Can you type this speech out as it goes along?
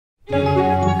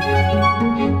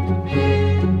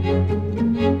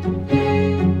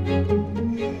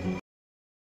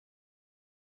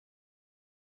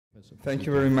Thank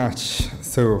you very much.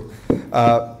 So,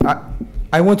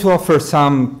 I want to offer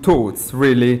some thoughts,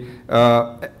 really,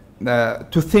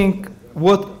 to think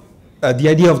what the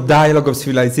idea of dialogue of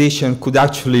civilization could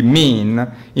actually mean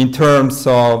in terms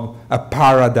of a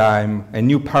paradigm, a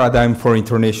new paradigm for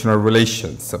international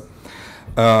relations.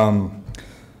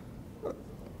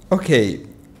 Okay,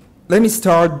 let me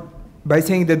start by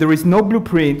saying that there is no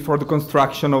blueprint for the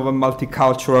construction of a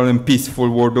multicultural and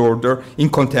peaceful world order in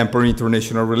contemporary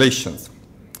international relations.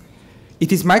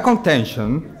 It is my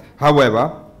contention,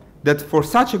 however, that for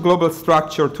such a global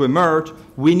structure to emerge,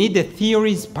 we need a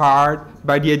theory inspired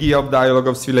by the idea of dialogue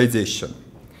of civilization.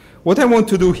 What I want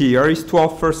to do here is to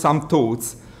offer some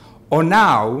thoughts on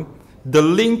how the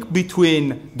link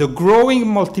between the growing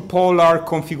multipolar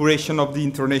configuration of the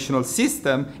international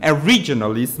system and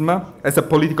regionalism as a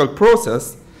political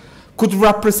process could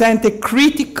represent a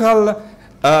critical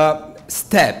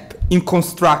step in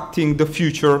constructing the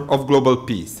future of global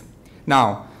peace.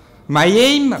 Now, my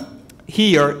aim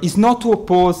here is not to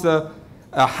oppose a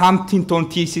Huntington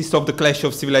thesis of the clash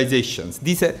of civilizations.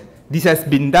 This has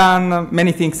been done,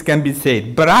 many things can be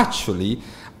said, but actually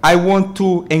I want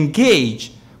to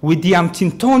engage with the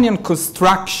Huntingtonian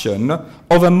construction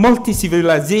of a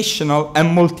multi-civilizational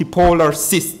and multipolar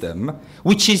system,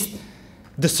 which is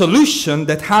the solution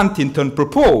that Huntington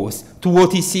proposed to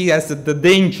what he sees as the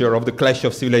danger of the clash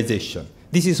of civilization.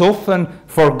 This is often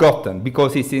forgotten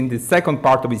because it's in the second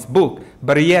part of his book,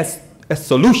 but he has a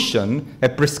solution, a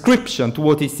prescription to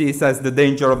what he sees as the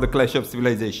danger of the clash of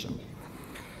civilization.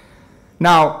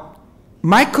 Now,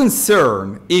 my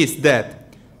concern is that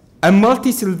a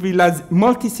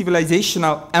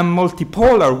multi-civilizational and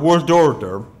multipolar world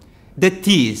order that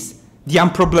is the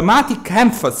unproblematic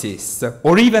emphasis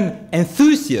or even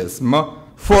enthusiasm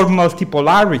for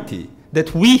multipolarity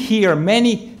that we hear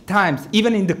many times,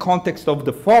 even in the context of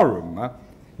the forum,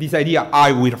 this idea,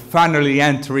 we're finally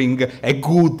entering a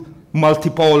good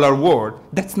multipolar world,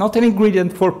 that's not an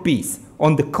ingredient for peace.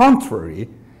 On the contrary,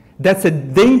 that's a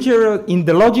danger. In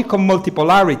the logic of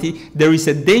multipolarity, there is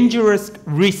a dangerous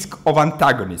risk of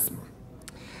antagonism.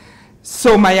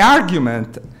 So my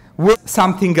argument was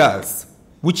something else,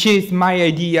 which is my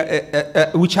idea,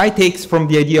 which I take from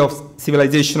the idea of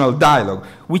civilizational dialogue,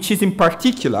 which is in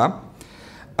particular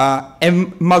a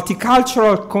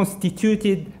multicultural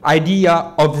constituted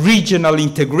idea of regional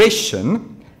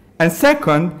integration, and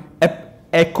second,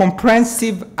 a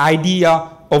comprehensive idea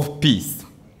of peace.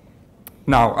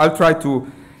 Now, I'll try to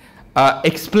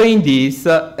explain this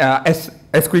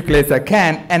as quickly as I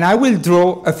can, and I will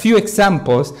draw a few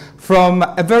examples from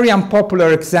a very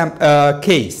unpopular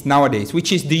case nowadays,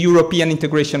 which is the European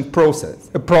integration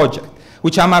project,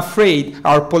 which I'm afraid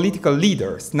our political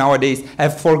leaders nowadays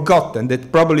have forgotten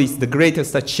that probably is the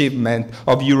greatest achievement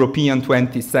of European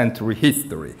 20th century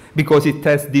history, because it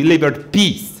has delivered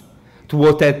peace to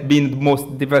what had been the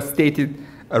most devastated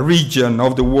region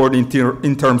of the world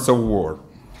in terms of war.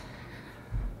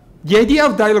 The idea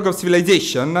of dialogue of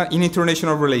civilization in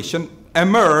international relations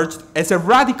emerged as a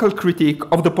radical critique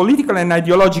of the political and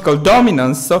ideological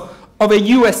dominance of a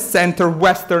US-centered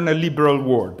Western and liberal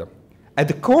world. At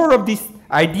the core of this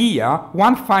idea,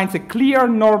 one finds a clear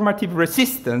normative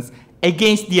resistance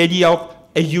against the idea of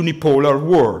a unipolar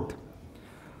world,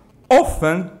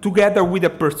 often together with a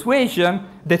persuasion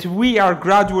that we are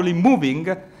gradually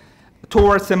moving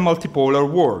towards a multipolar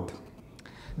world.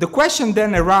 The question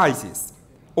then arises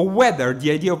of whether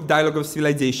the idea of dialogue of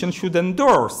civilization should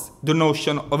endorse the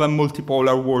notion of a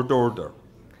multipolar world order.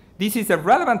 This is a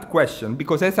relevant question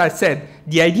because, as I said,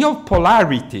 the idea of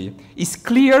polarity is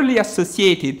clearly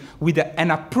associated with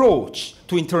an approach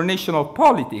to international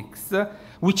politics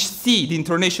which sees the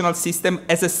international system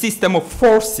as a system of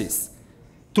forces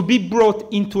to be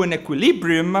brought into an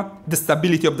equilibrium, the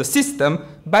stability of the system,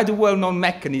 by the well-known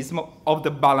mechanism of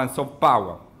the balance of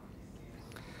power.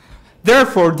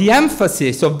 Therefore, the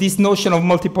emphasis of this notion of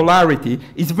multipolarity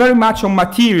is very much on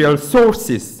material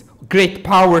sources, great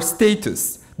power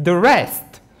status. The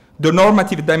rest, the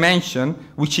normative dimension,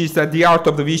 which is at the heart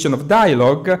of the vision of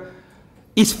dialogue,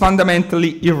 is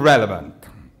fundamentally irrelevant.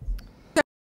 What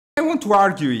I want to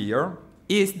argue here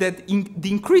is that the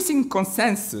increasing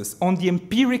consensus on the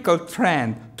empirical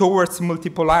trend towards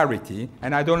multipolarity,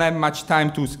 and I don't have much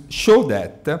time to show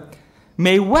that,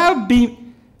 may well be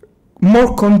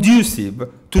more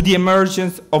conducive to the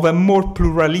emergence of a more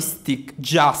pluralistic,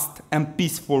 just, and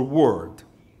peaceful world.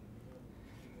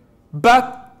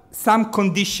 But some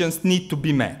conditions need to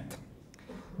be met.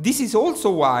 This is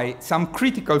also why some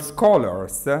critical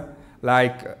scholars,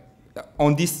 like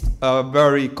on this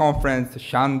very conference,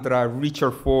 Chandra,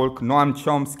 Richard Falk, Noam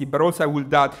Chomsky, but also I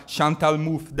will add Chantal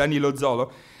Mouffe, Danilo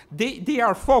Zolo, they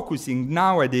are focusing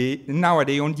nowadays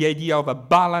on the idea of a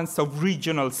balance of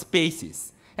regional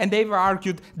spaces. And they've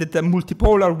argued that the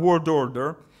multipolar world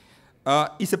order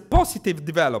is a positive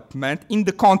development in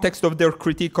the context of their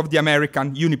critique of the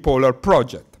American unipolar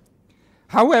project.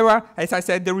 However, as I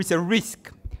said, there is a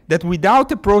risk that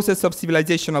without a process of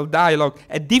civilizational dialogue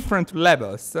at different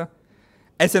levels,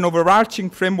 as an overarching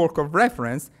framework of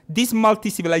reference, this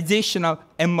multi-civilizational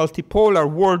and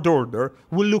multipolar world order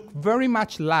will look very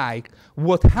much like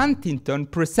what Huntington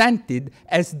presented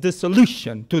as the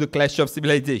solution to the clash of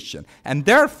civilization. And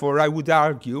therefore, I would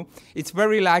argue, it's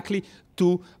very likely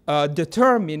to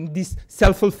determine this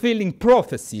self-fulfilling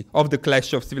prophecy of the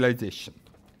clash of civilization.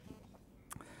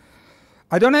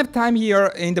 I don't have time here.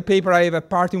 In the paper, I have a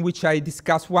part in which I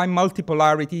discuss why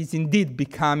multipolarity is indeed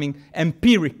becoming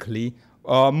empirically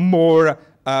more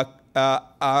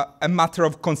a matter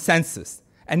of consensus.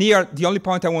 And here, the only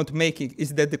point I want to make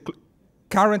is that the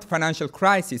current financial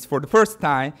crisis, for the first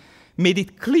time, made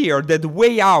it clear that the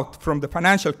way out from the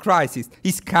financial crisis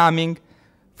is coming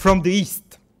from the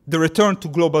East. The return to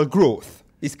global growth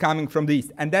is coming from the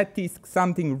East. And that is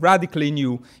something radically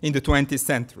new in the 20th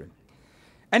century.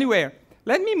 Anyway,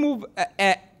 let me move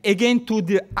again to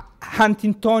the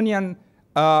Huntingtonian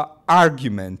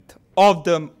argument of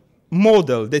the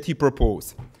model that he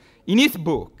proposed. In his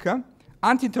book,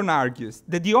 Huntington argues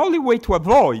that the only way to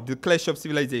avoid the clash of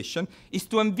civilization is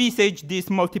to envisage this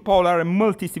multipolar and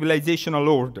multi-civilizational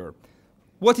order.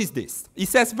 What is this? He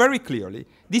says very clearly,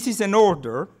 this is an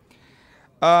order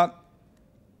of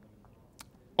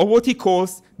what he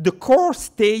calls the core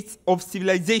states of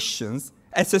civilizations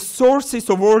as a sources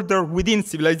of order within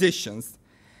civilizations,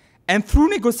 and through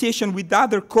negotiation with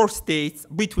other core states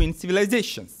between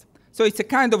civilizations. So it's a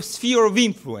kind of sphere of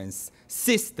influence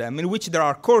system in which there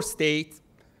are core states,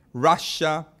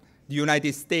 Russia, the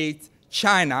United States,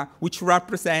 China, which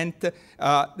represent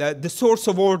the source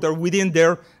of order within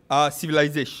their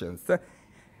civilizations.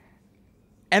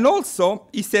 And also,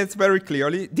 he says very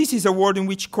clearly, this is a world in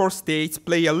which core states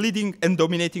play a leading and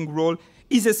dominating role,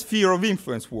 is a sphere of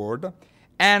influence world,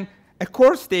 and a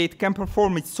core state can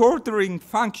perform its ordering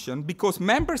function because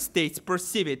member states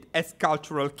perceive it as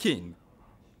cultural kin.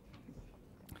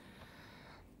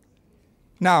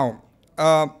 Now,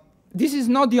 this is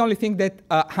not the only thing that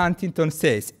Huntington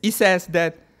says. He says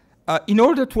that in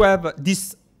order to have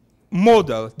this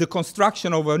model, the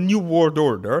construction of a new world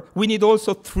order, we need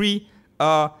also three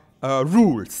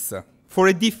rules for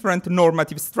a different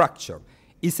normative structure.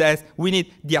 He says we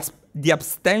need the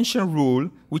abstention rule,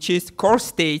 which is core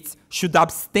states should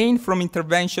abstain from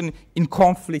intervention in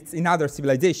conflicts in other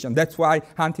civilizations. That's why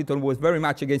Huntington was very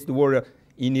much against the war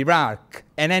in Iraq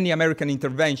and any American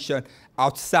intervention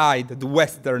outside the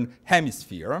Western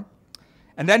hemisphere.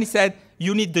 And then he said,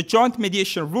 you need the joint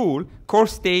mediation rule. Core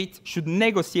states should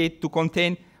negotiate to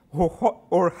contain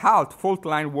or halt fault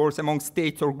line wars among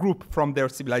states or groups from their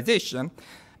civilization.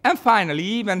 And finally,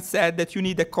 he even said that you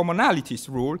need a commonalities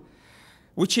rule,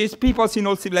 which is peoples in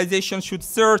all civilizations should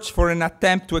search for an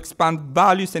attempt to expand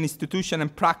values and institutions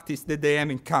and practice that they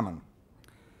have in common.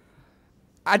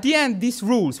 At the end, these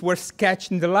rules were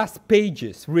sketched in the last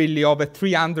pages, really, of a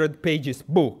 300 pages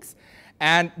book.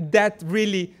 And that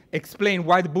really explained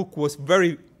why the book was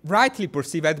very rightly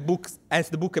perceived as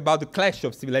the book about the clash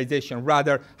of civilization,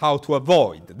 rather how to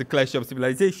avoid the clash of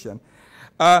civilization.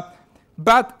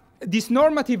 But this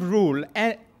normative rule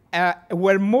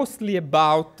were mostly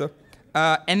about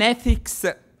an ethics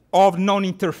of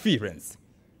non-interference.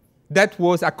 That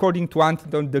was, according to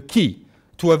Huntington, the key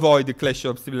to avoid the clash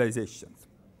of civilizations.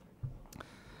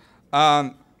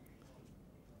 Now,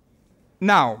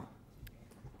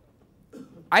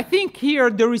 I think here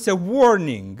there is a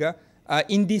warning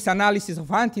in this analysis of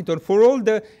Huntington for all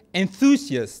the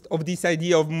enthusiasts of this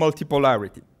idea of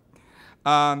multipolarity.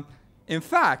 In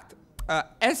fact,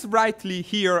 as rightly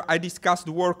here, I discussed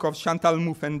the work of Chantal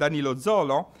Mouffe and Danilo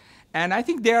Zolo, and I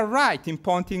think they are right in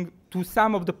pointing to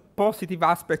some of the positive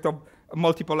aspects of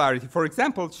multipolarity. For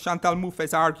example, Chantal Mouffe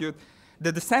has argued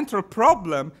that the central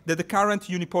problem that the current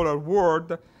unipolar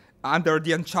world, under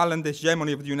the unchallenged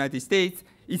hegemony of the United States,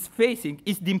 is facing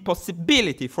is the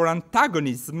impossibility for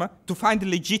antagonism to find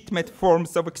legitimate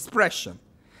forms of expression.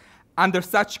 Under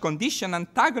such conditions,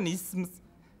 antagonisms,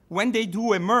 when they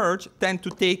do emerge, tend to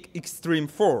take extreme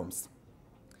forms.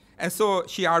 And so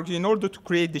she argued, in order to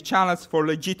create the channels for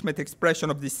legitimate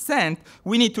expression of dissent,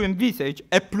 we need to envisage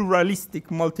a pluralistic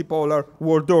multipolar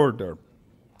world order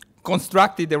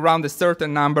constructed around a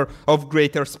certain number of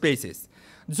greater spaces.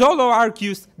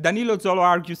 Danilo Zolo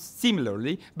argues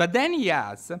similarly, but then he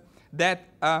adds that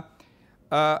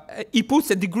he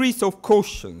puts a degree of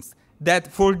caution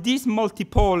that for this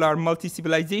multipolar,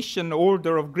 multi-civilization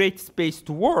order of great space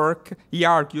to work, he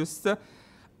argues,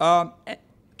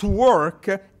 to work,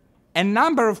 a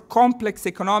number of complex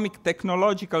economic,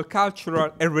 technological,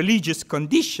 cultural, and religious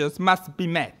conditions must be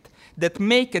met that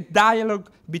make a dialogue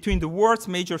between the world's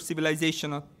major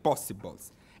civilizations possible.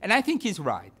 And I think he's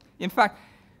right. In fact,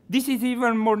 this is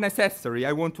even more necessary,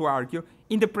 I want to argue,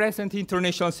 in the present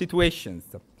international situations.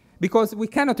 Because we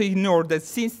cannot ignore that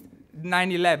since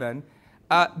 9/11,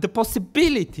 the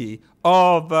possibility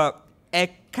of a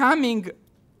coming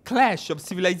clash of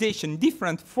civilization in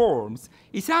different forms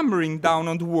is hammering down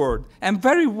on the world, and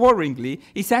very worryingly,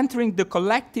 is entering the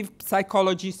collective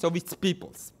psychologies of its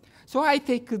peoples. So I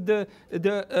take the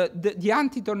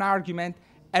Huntington argument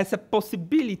as a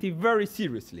possibility very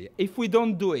seriously. If we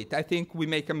don't do it, I think we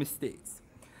make a mistake.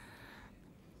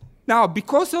 Now,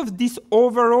 because of this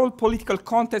overall political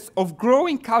context of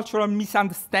growing cultural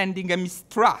misunderstanding and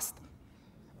mistrust,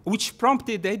 which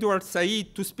prompted Edward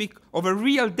Said to speak of a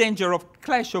real danger of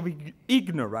clash of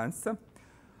ignorance,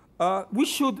 we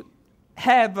should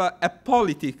have a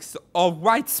politics of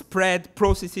widespread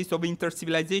processes of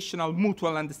intercivilizational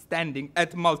mutual understanding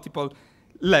at multiple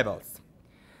levels.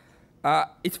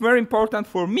 It's very important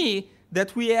for me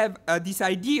that we have this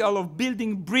ideal of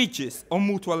building bridges of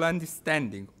mutual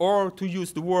understanding, or to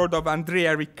use the word of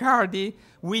Andrea Riccardi,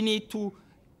 we need to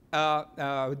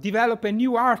develop a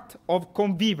new art of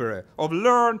convivere, of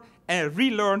learn and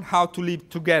relearn how to live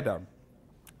together.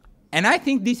 And I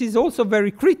think this is also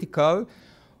very critical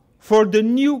for the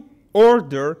new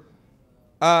order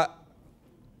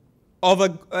of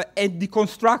the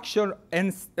construction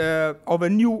and, of a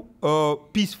new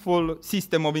peaceful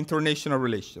system of international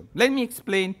relations. Let me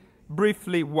explain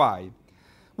briefly why.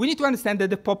 We need to understand that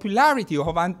the popularity of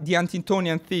the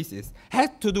Huntingtonian thesis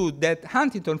had to do that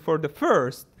Huntington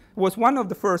was one of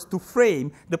the first to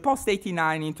frame the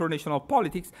post-89 international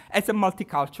politics as a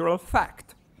multicultural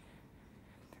fact.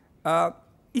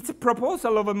 Its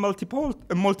proposal of a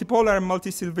multipolar and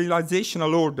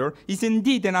multi-civilizational order is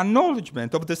indeed an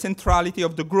acknowledgement of the centrality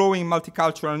of the growing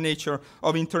multicultural nature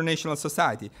of international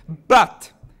society.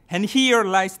 But, and here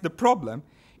lies the problem,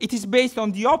 it is based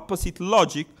on the opposite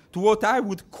logic to what I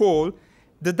would call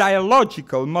the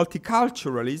dialogical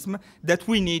multiculturalism that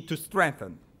we need to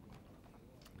strengthen.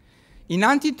 In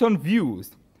Huntington's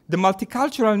views, the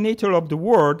multicultural nature of the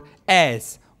world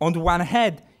has, on the one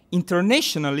hand,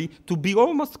 internationally to be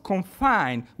almost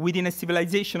confined within a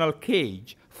civilizational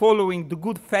cage, following the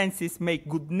good fences make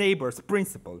good neighbors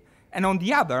principle, and on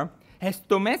the other, has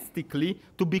domestically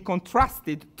to be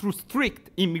contrasted through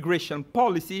strict immigration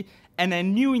policy and a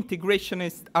new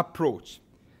integrationist approach.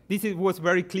 This was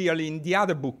very clearly in the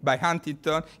other book by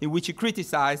Huntington, in which he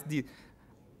criticized the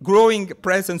growing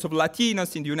presence of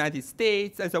Latinos in the United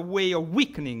States as a way of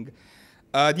weakening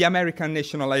the American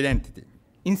national identity.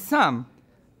 In sum,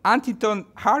 Huntington's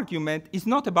argument is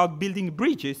not about building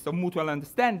bridges of mutual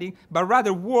understanding, but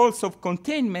rather walls of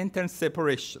containment and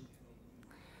separation.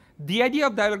 The idea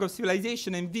of dialogue of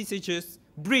civilization envisages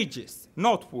bridges,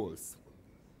 not walls.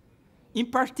 In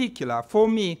particular, for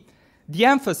me, the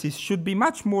emphasis should be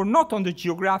much more not on the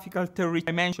geographical territorial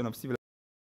dimension of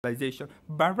civilization,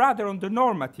 but rather on the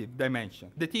normative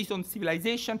dimension, that is, on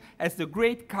civilization as the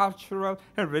great cultural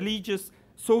and religious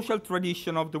social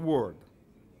tradition of the world.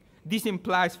 This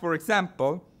implies, for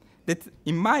example, that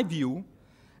in my view,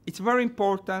 it's very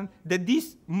important that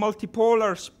this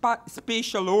multipolar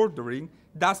spatial ordering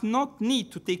does not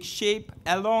need to take shape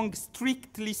along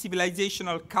strictly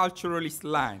civilizational culturalist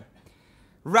line.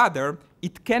 Rather,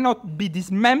 it cannot be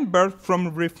dismembered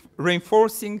from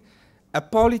reinforcing a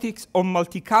politics of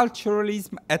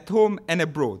multiculturalism at home and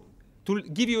abroad. To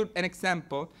give you an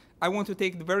example, I want to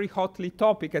take the very hotly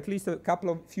topic, at least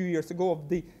few years ago, of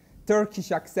the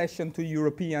Turkish accession to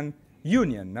European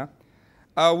Union,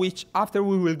 which after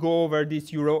we will go over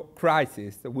this Euro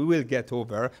crisis, we will get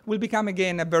over, will become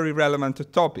again a very relevant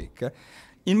topic.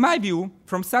 In my view,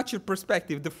 from such a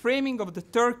perspective, the framing of the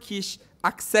Turkish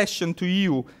accession to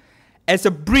EU as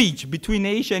a bridge between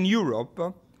Asia and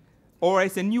Europe, or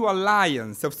as a new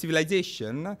alliance of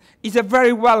civilization, is a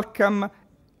very welcome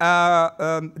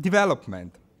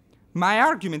development. My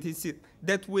argument is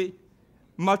that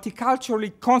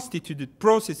multiculturally constituted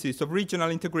processes of regional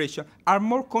integration are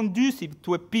more conducive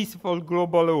to a peaceful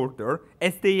global order,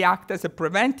 as they act as a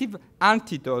preventive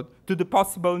antidote to the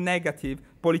possible negative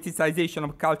politicization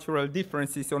of cultural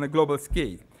differences on a global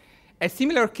scale. A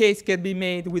similar case can be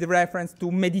made with reference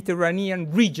to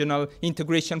Mediterranean regional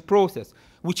integration process,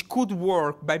 which could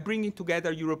work by bringing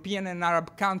together European and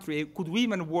Arab countries, could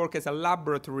even work as a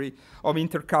laboratory of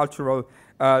intercultural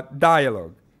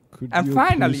dialogue. Could and you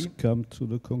finally, please come to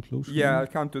the conclusion? Yeah, I'll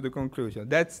come to the conclusion.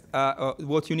 That's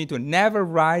what you need to never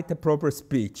write a proper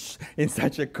speech in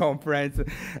such a conference.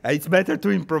 It's better to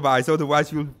improvise,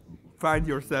 otherwise you'll find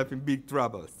yourself in big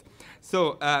troubles.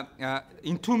 So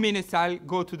in 2 minutes, I'll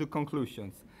go to the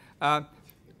conclusions.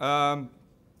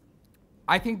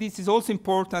 I think this is also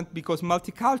important because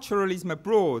multiculturalism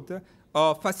abroad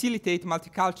facilitates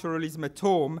multiculturalism at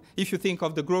home, if you think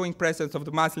of the growing presence of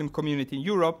the Muslim community in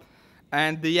Europe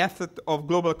and the effort of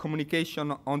global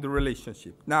communication on the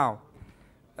relationship. Now,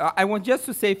 I want just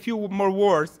to say a few more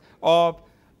words of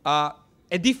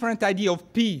a different idea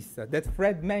of peace that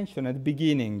Fred mentioned at the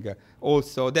beginning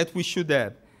also, that we should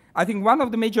have. I think one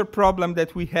of the major problems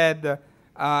that we had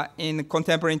in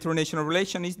contemporary international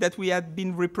relations is that we had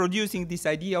been reproducing this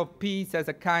idea of peace as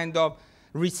a kind of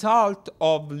result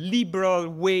of liberal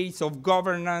ways of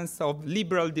governance, of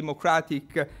liberal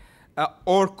democratic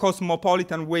or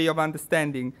cosmopolitan way of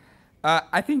understanding.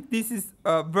 I think this is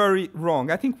very wrong.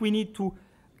 I think we need to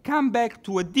come back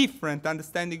to a different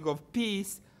understanding of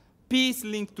peace, peace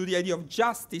linked to the idea of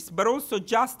justice, but also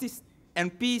justice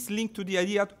and peace linked to the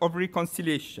idea of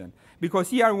reconciliation. Because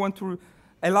here I want to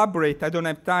elaborate, I don't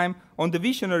have time, on the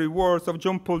visionary words of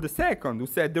John Paul II, who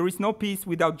said, there is no peace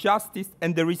without justice,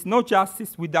 and there is no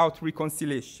justice without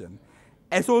reconciliation.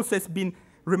 As also has been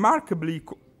remarkably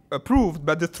approved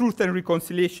by the Truth and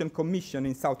Reconciliation Commission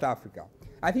in South Africa.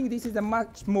 I think this is a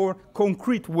much more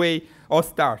concrete way of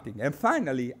starting. And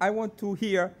finally, I want to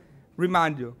here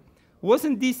remind you,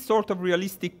 wasn't this sort of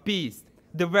realistic peace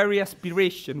the very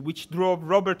aspiration which drove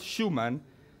Robert Schuman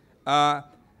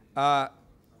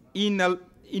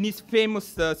in his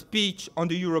famous speech on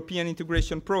the European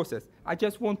integration process? I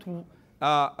just want to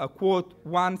quote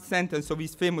one sentence of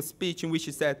his famous speech in which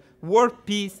he said, world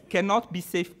peace cannot be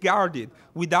safeguarded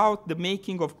without the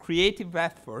making of creative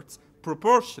efforts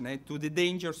proportionate to the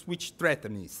dangers which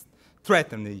threatens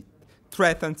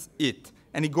it.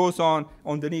 And he goes on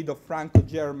the need of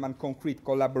Franco-German concrete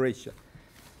collaboration.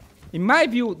 In my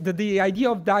view, the idea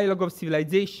of dialogue of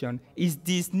civilization is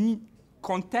this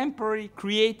contemporary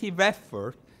creative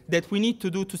effort that we need to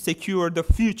do to secure the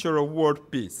future of world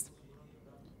peace.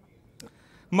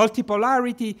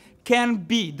 Multipolarity can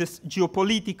be this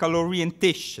geopolitical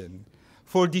orientation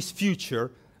for this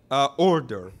future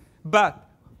order, but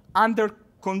under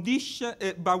condition,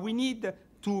 but we need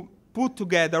to put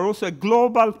together also a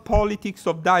global politics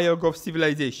of dialogue of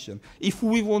civilization if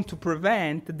we want to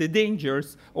prevent the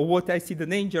dangers, or what I see the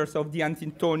dangers of the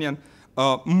Antintonian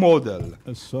model.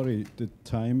 Sorry, the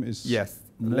time is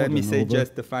let me say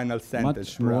just the final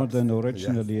sentence. Much more than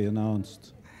originally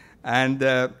announced. And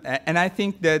I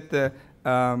think that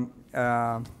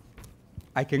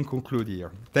I can conclude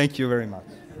here. Thank you very much.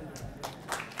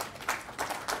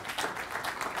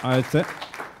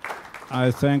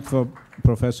 I thank for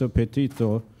Professor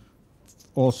Petito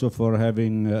also for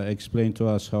having explained to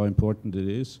us how important it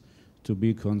is to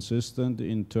be consistent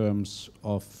in terms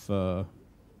of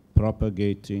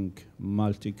propagating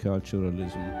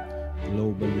multiculturalism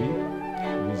globally.